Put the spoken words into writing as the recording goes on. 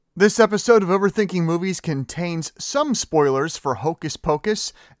This episode of Overthinking Movies contains some spoilers for Hocus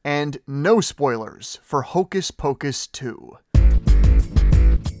Pocus and no spoilers for Hocus Pocus 2.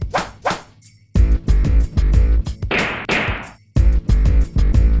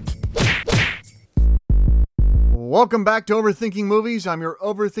 Welcome back to Overthinking Movies. I'm your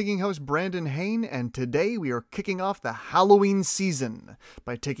Overthinking host, Brandon Hain, and today we are kicking off the Halloween season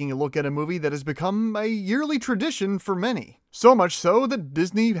by taking a look at a movie that has become a yearly tradition for many. So much so that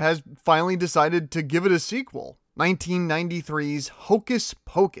Disney has finally decided to give it a sequel. 1993's Hocus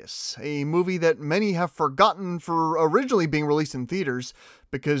Pocus, a movie that many have forgotten for originally being released in theaters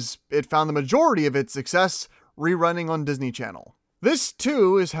because it found the majority of its success rerunning on Disney Channel. This,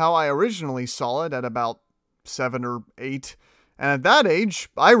 too, is how I originally saw it at about 7 or 8, and at that age,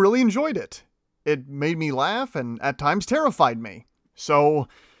 I really enjoyed it. It made me laugh and at times terrified me. So,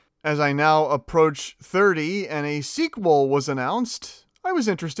 as I now approach 30 and a sequel was announced, I was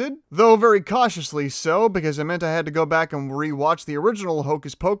interested, though very cautiously so, because it meant I had to go back and rewatch the original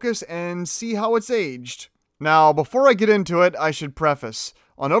Hocus Pocus and see how it's aged. Now, before I get into it, I should preface,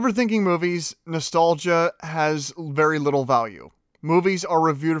 on Overthinking Movies, nostalgia has very little value. Movies are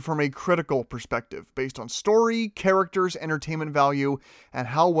reviewed from a critical perspective, based on story, characters, entertainment value, and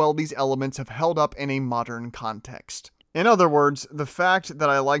how well these elements have held up in a modern context. In other words, the fact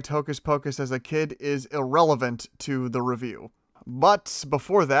that I liked Hocus Pocus as a kid is irrelevant to the review. But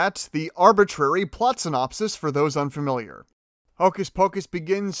before that, the arbitrary plot synopsis for those unfamiliar. Hocus Pocus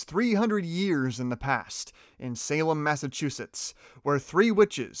begins 300 years in the past, in Salem, Massachusetts, where 3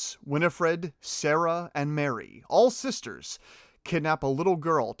 witches, Winifred, Sarah, and Mary, all sisters, kidnap a little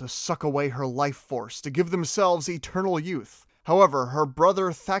girl to suck away her life force to give themselves eternal youth. However, her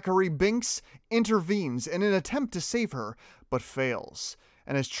brother Thackeray Binks intervenes in an attempt to save her, but fails,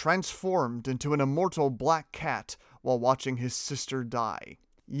 and is transformed into an immortal black cat while watching his sister die.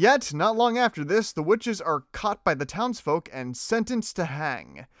 Yet, not long after this, the witches are caught by the townsfolk and sentenced to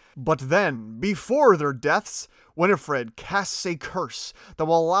hang. But then, before their deaths, Winifred casts a curse that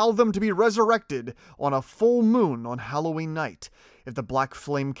will allow them to be resurrected on a full moon on Halloween night if the black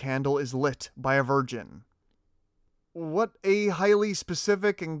flame candle is lit by a virgin. What a highly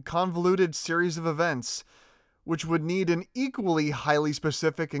specific and convoluted series of events, which would need an equally highly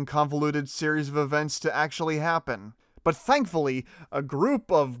specific and convoluted series of events to actually happen. But thankfully, a group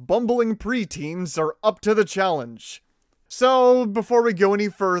of bumbling preteens are up to the challenge. So, before we go any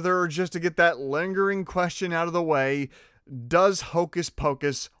further, just to get that lingering question out of the way, does Hocus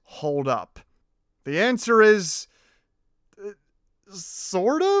Pocus hold up? The answer is,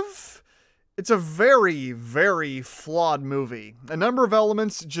 sort of? It's a very, very flawed movie. A number of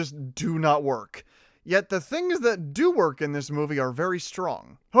elements just do not work. Yet the things that do work in this movie are very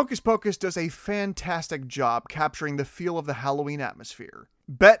strong. Hocus Pocus does a fantastic job capturing the feel of the Halloween atmosphere.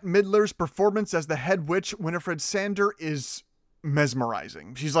 Bette Midler's performance as the head witch, Winifred Sander, is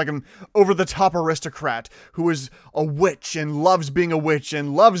mesmerizing. She's like an over-the-top aristocrat who is a witch and loves being a witch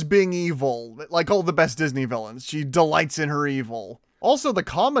and loves being evil. Like all the best Disney villains, she delights in her evil. Also, the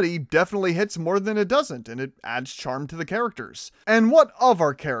comedy definitely hits more than it doesn't, and it adds charm to the characters. And what of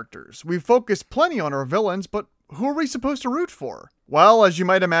our characters? We focus plenty on our villains, but who are we supposed to root for? Well, as you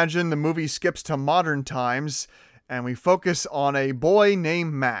might imagine, the movie skips to modern times, and we focus on a boy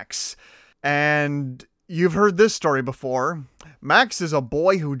named Max. And you've heard this story before. Max is a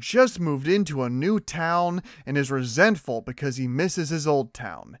boy who just moved into a new town and is resentful because he misses his old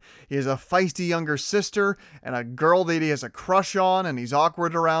town. He has a feisty younger sister and a girl that he has a crush on, and he's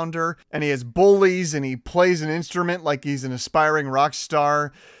awkward around her, and he has bullies, and he plays an instrument like he's an aspiring rock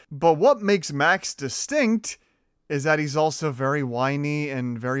star. But what makes Max distinct is that he's also very whiny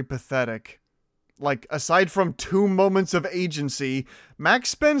and very pathetic. Like, aside from 2 moments of agency, Max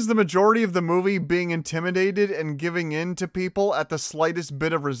spends the majority of the movie being intimidated and giving in to people at the slightest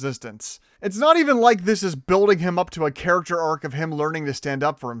bit of resistance. It's not even like this is building him up to a character arc of him learning to stand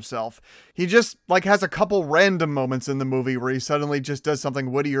up for himself. He just, has a couple random moments in the movie where he suddenly just does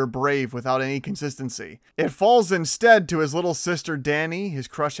something witty or brave without any consistency. It falls instead to his little sister Danny, his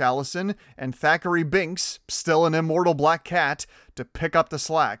crush Allison, and Thackeray Binks, still an immortal black cat, to pick up the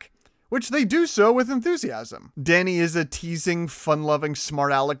slack. Which they do so with enthusiasm. Danny is a teasing, fun-loving,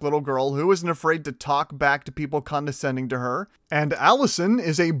 smart-aleck little girl who isn't afraid to talk back to people condescending to her. And Allison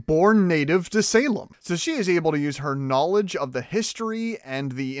is a born native to Salem, so she is able to use her knowledge of the history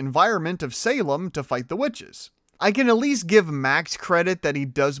and the environment of Salem to fight the witches. I can at least give Max credit that he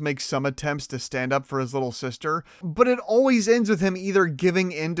does make some attempts to stand up for his little sister, but it always ends with him either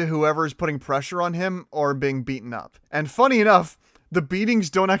giving in to whoever is putting pressure on him or being beaten up. And funny enough, the beatings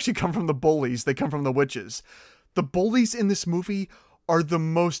don't actually come from the bullies, they come from the witches. The bullies in this movie are the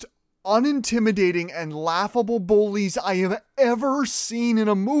most unintimidating and laughable bullies I have ever seen in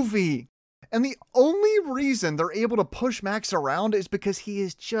a movie. And the only reason they're able to push Max around is because he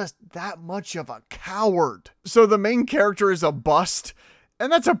is just that much of a coward. So the main character is a bust, and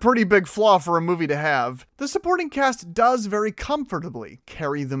that's a pretty big flaw for a movie to have. The supporting cast does very comfortably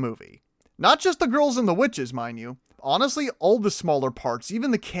carry the movie. Not just the girls and the witches, mind you. Honestly, all the smaller parts,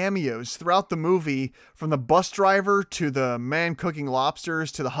 even the cameos throughout the movie, from the bus driver to the man cooking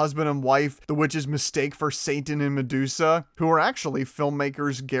lobsters to the husband and wife, the witch's mistake for Satan and Medusa, who are actually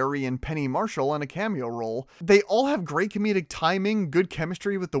filmmakers Gary and Penny Marshall in a cameo role. They all have great comedic timing, good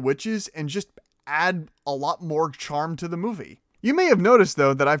chemistry with the witches, and just add a lot more charm to the movie. You may have noticed,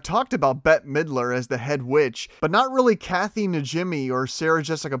 though, that I've talked about Bette Midler as the head witch, but not really Kathy Najimy or Sarah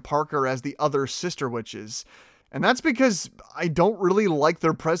Jessica Parker as the other sister witches. And that's because I don't really like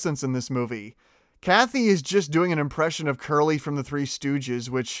their presence in this movie. Kathy is just doing an impression of Curly from the Three Stooges,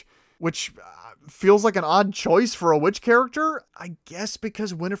 which feels like an odd choice for a witch character. I guess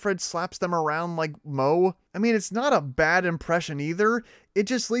because Winifred slaps them around like Moe. I mean, it's not a bad impression either. It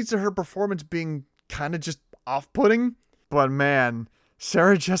just leads to her performance being kind of just off-putting. But man,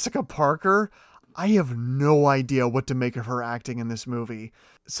 Sarah Jessica Parker, I have no idea what to make of her acting in this movie.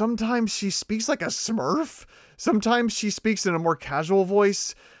 Sometimes she speaks like a Smurf. Sometimes she speaks in a more casual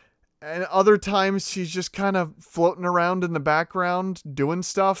voice. And other times she's just kind of floating around in the background doing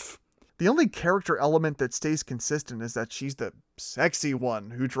stuff. The only character element that stays consistent is that she's the sexy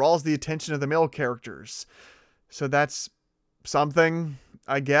one who draws the attention of the male characters. So that's something,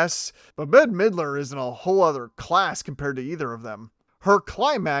 I guess. But Bette Midler is in a whole other class compared to either of them. Her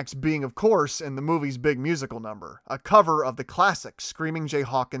climax being, of course, in the movie's big musical number, a cover of the classic Screaming Jay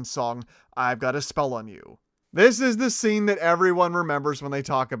Hawkins song, I've Got a Spell on You. This is the scene that everyone remembers when they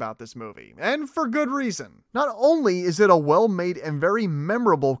talk about this movie, and for good reason. Not only is it a well-made and very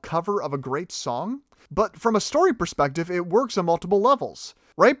memorable cover of a great song, but from a story perspective, it works on multiple levels.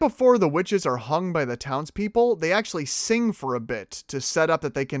 Right before the witches are hung by the townspeople, they actually sing for a bit to set up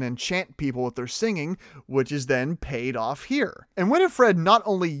that they can enchant people with their singing, which is then paid off here. And Winifred not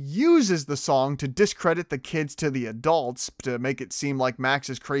only uses the song to discredit the kids to the adults, to make it seem like Max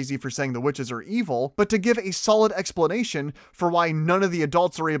is crazy for saying the witches are evil, but to give a solid explanation for why none of the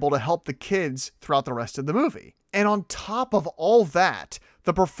adults are able to help the kids throughout the rest of the movie. And on top of all that,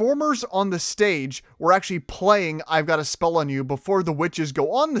 the performers on the stage were actually playing I've Got a Spell on You before the witches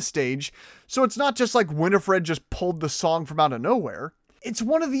go on the stage, so it's not just like Winifred just pulled the song from out of nowhere. It's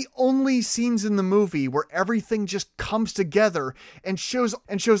one of the only scenes in the movie where everything just comes together and shows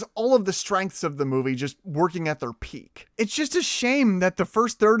all of the strengths of the movie just working at their peak. It's just a shame that the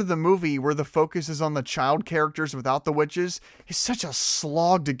first third of the movie, where the focus is on the child characters without the witches, is such a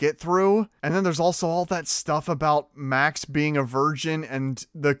slog to get through. And then there's also all that stuff about Max being a virgin and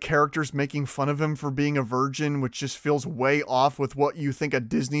the characters making fun of him for being a virgin, which just feels way off with what you think a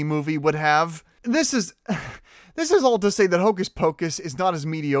Disney movie would have. This is all to say that Hocus Pocus is not as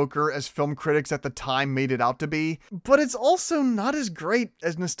mediocre as film critics at the time made it out to be, but it's also not as great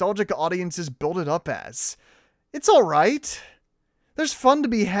as nostalgic audiences build it up as. It's alright. There's fun to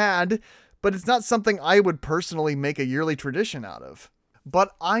be had, but it's not something I would personally make a yearly tradition out of.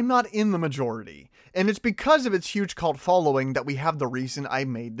 But I'm not in the majority, and it's because of its huge cult following that we have the reason I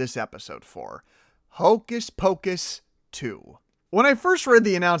made this episode for. Hocus Pocus 2. When I first read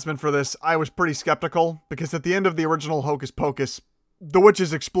the announcement for this, I was pretty skeptical, because at the end of the original Hocus Pocus, the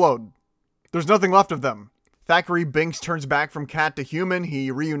witches explode. There's nothing left of them. Thackeray Binks turns back from cat to human,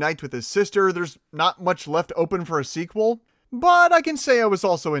 he reunites with his sister, there's not much left open for a sequel. But I can say I was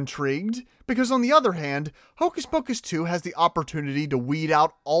also intrigued, because on the other hand, Hocus Pocus 2 has the opportunity to weed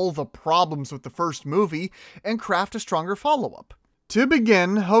out all the problems with the first movie and craft a stronger follow-up. To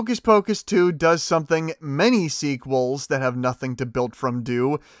begin, Hocus Pocus 2 does something many sequels that have nothing to build from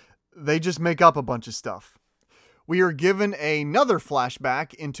do. They just make up a bunch of stuff. We are given another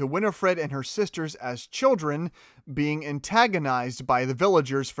flashback into Winifred and her sisters as children being antagonized by the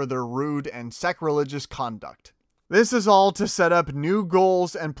villagers for their rude and sacrilegious conduct. This is all to set up new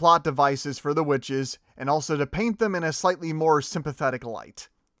goals and plot devices for the witches, and also to paint them in a slightly more sympathetic light.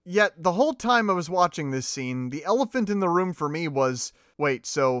 Yet, the whole time I was watching this scene, the elephant in the room for me was, wait,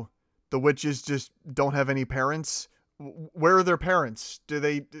 so the witches just don't have any parents? Where are their parents? Do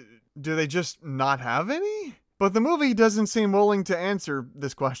they just not have any? But the movie doesn't seem willing to answer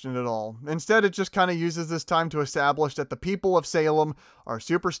this question at all. Instead, it just kind of uses this time to establish that the people of Salem are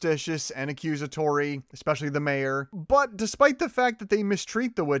superstitious and accusatory, especially the mayor. But despite the fact that they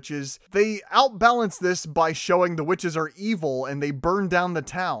mistreat the witches, they outbalance this by showing the witches are evil and they burn down the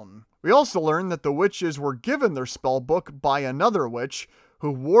town. We also learn that the witches were given their spell book by another witch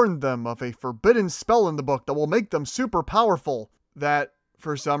who warned them of a forbidden spell in the book that will make them super powerful that,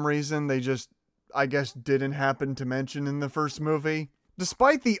 for some reason, they just, I guess, didn't happen to mention in the first movie.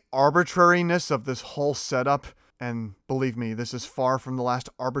 Despite the arbitrariness of this whole setup, and believe me, this is far from the last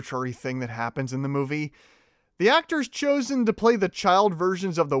arbitrary thing that happens in the movie, the actors chosen to play the child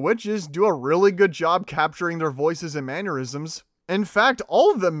versions of the witches do a really good job capturing their voices and mannerisms. In fact,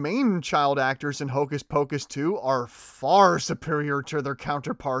 all of the main child actors in Hocus Pocus 2 are far superior to their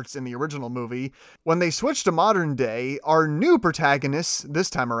counterparts in the original movie. When they switch to modern day, our new protagonists, this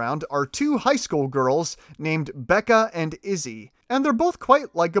time around, are two high school girls named Becca and Izzy, and they're both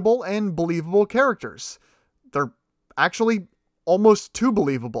quite likable and believable characters. They're actually almost too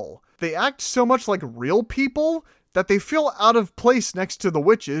believable. They act so much like real people that they feel out of place next to the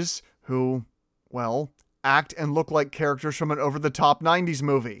witches, who, well, act and look like characters from an over-the-top 90s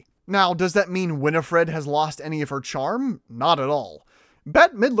movie. Now, does that mean Winifred has lost any of her charm? Not at all.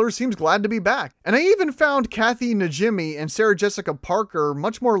 Bette Midler seems glad to be back, and I even found Kathy Najimy and Sarah Jessica Parker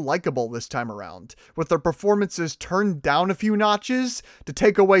much more likable this time around, with their performances turned down a few notches to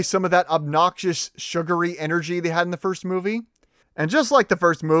take away some of that obnoxious, sugary energy they had in the first movie. And just like the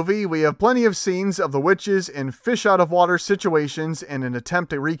first movie, we have plenty of scenes of the witches in fish-out-of-water situations in an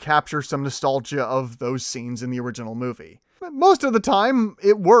attempt to recapture some nostalgia of those scenes in the original movie. But most of the time,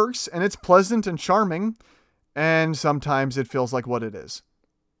 it works, and it's pleasant and charming, and sometimes it feels like what it is.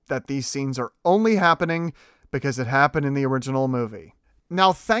 That these scenes are only happening because it happened in the original movie.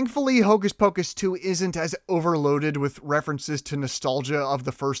 Now, thankfully, Hocus Pocus 2 isn't as overloaded with references to nostalgia of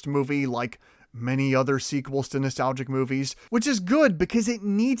the first movie like many other sequels to nostalgic movies, which is good because it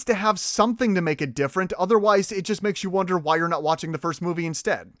needs to have something to make it different, otherwise it just makes you wonder why you're not watching the first movie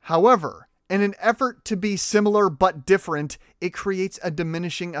instead. However, in an effort to be similar but different, it creates a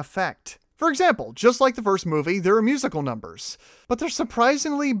diminishing effect. For example, just like the first movie, there are musical numbers, but they're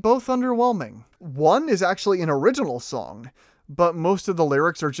surprisingly both underwhelming. One is actually an original song, but most of the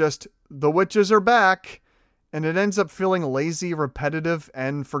lyrics are just, "The witches are back," and it ends up feeling lazy, repetitive,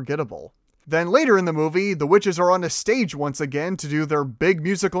 and forgettable. Then later in the movie, the witches are on a stage once again to do their big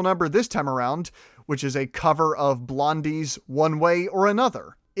musical number this time around, which is a cover of Blondie's One Way or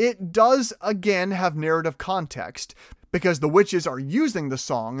Another. It does again have narrative context, because the witches are using the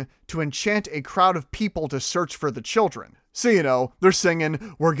song to enchant a crowd of people to search for the children. So, you know, they're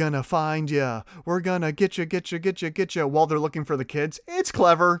singing, "We're gonna find ya, we're gonna get ya," while they're looking for the kids. It's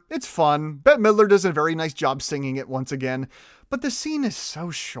clever, it's fun. Bette Midler does a very nice job singing it once again. But the scene is so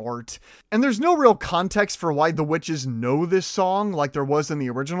short, and there's no real context for why the witches know this song like there was in the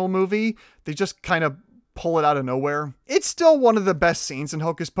original movie. They just kind of pull it out of nowhere. It's still one of the best scenes in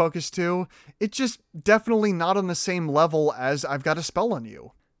Hocus Pocus 2. It's just definitely not on the same level as I've Got a Spell on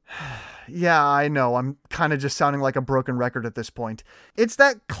You. Yeah, I know, I'm kind of just sounding like a broken record at this point. It's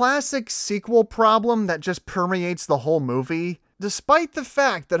that classic sequel problem that just permeates the whole movie. Despite the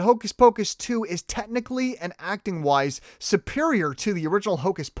fact that Hocus Pocus 2 is technically and acting-wise superior to the original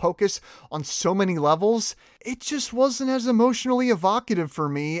Hocus Pocus on so many levels, it just wasn't as emotionally evocative for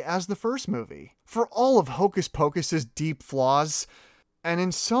me as the first movie. For all of Hocus Pocus's deep flaws, and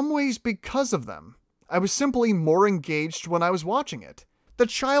in some ways because of them, I was simply more engaged when I was watching it. The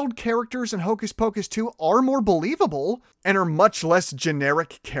child characters in Hocus Pocus 2 are more believable and are much less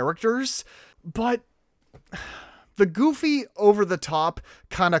generic characters, but the goofy, over-the-top,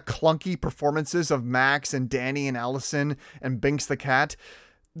 kind of clunky performances of Max and Danny and Allison and Binks the cat,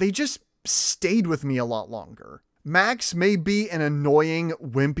 they just stayed with me a lot longer. Max may be an annoying,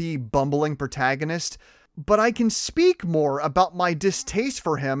 wimpy, bumbling protagonist, but I can speak more about my distaste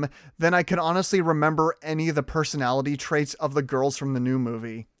for him than I can honestly remember any of the personality traits of the girls from the new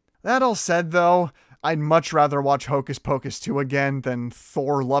movie. That all said, though, I'd much rather watch Hocus Pocus 2 again than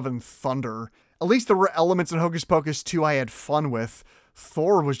Thor: Love and Thunder. At least there were elements in Hocus Pocus 2 I had fun with.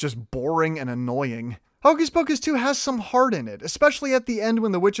 Thor was just boring and annoying. Hocus Pocus 2 has some heart in it, especially at the end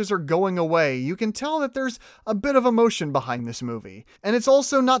when the witches are going away. You can tell that there's a bit of emotion behind this movie. And it's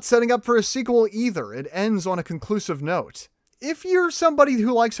also not setting up for a sequel either. It ends on a conclusive note. If you're somebody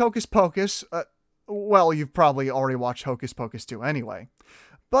who likes Hocus Pocus, well, you've probably already watched Hocus Pocus 2 anyway.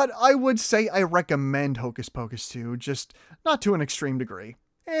 But I would say I recommend Hocus Pocus 2, just not to an extreme degree.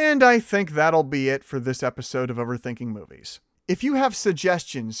 And I think that'll be it for this episode of Overthinking Movies. If you have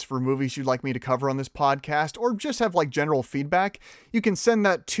suggestions for movies you'd like me to cover on this podcast, or just have like general feedback, you can send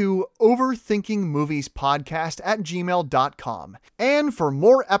that to overthinkingmoviespodcast@gmail.com. And for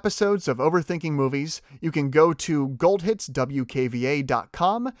more episodes of Overthinking Movies, you can go to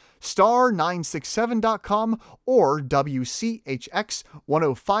goldhitswkva.com, star967.com, or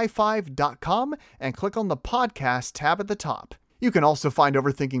wchx1055.com and click on the podcast tab at the top. You can also find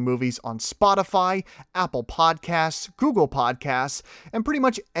Overthinking Movies on Spotify, Apple Podcasts, Google Podcasts, and pretty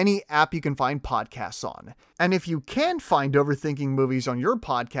much any app you can find podcasts on. And if you can't find Overthinking Movies on your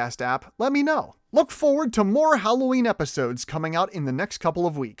podcast app, let me know. Look forward to more Halloween episodes coming out in the next couple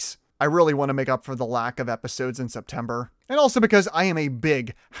of weeks. I really want to make up for the lack of episodes in September, and also because I am a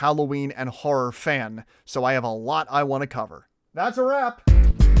big Halloween and horror fan, so I have a lot I want to cover. That's a wrap.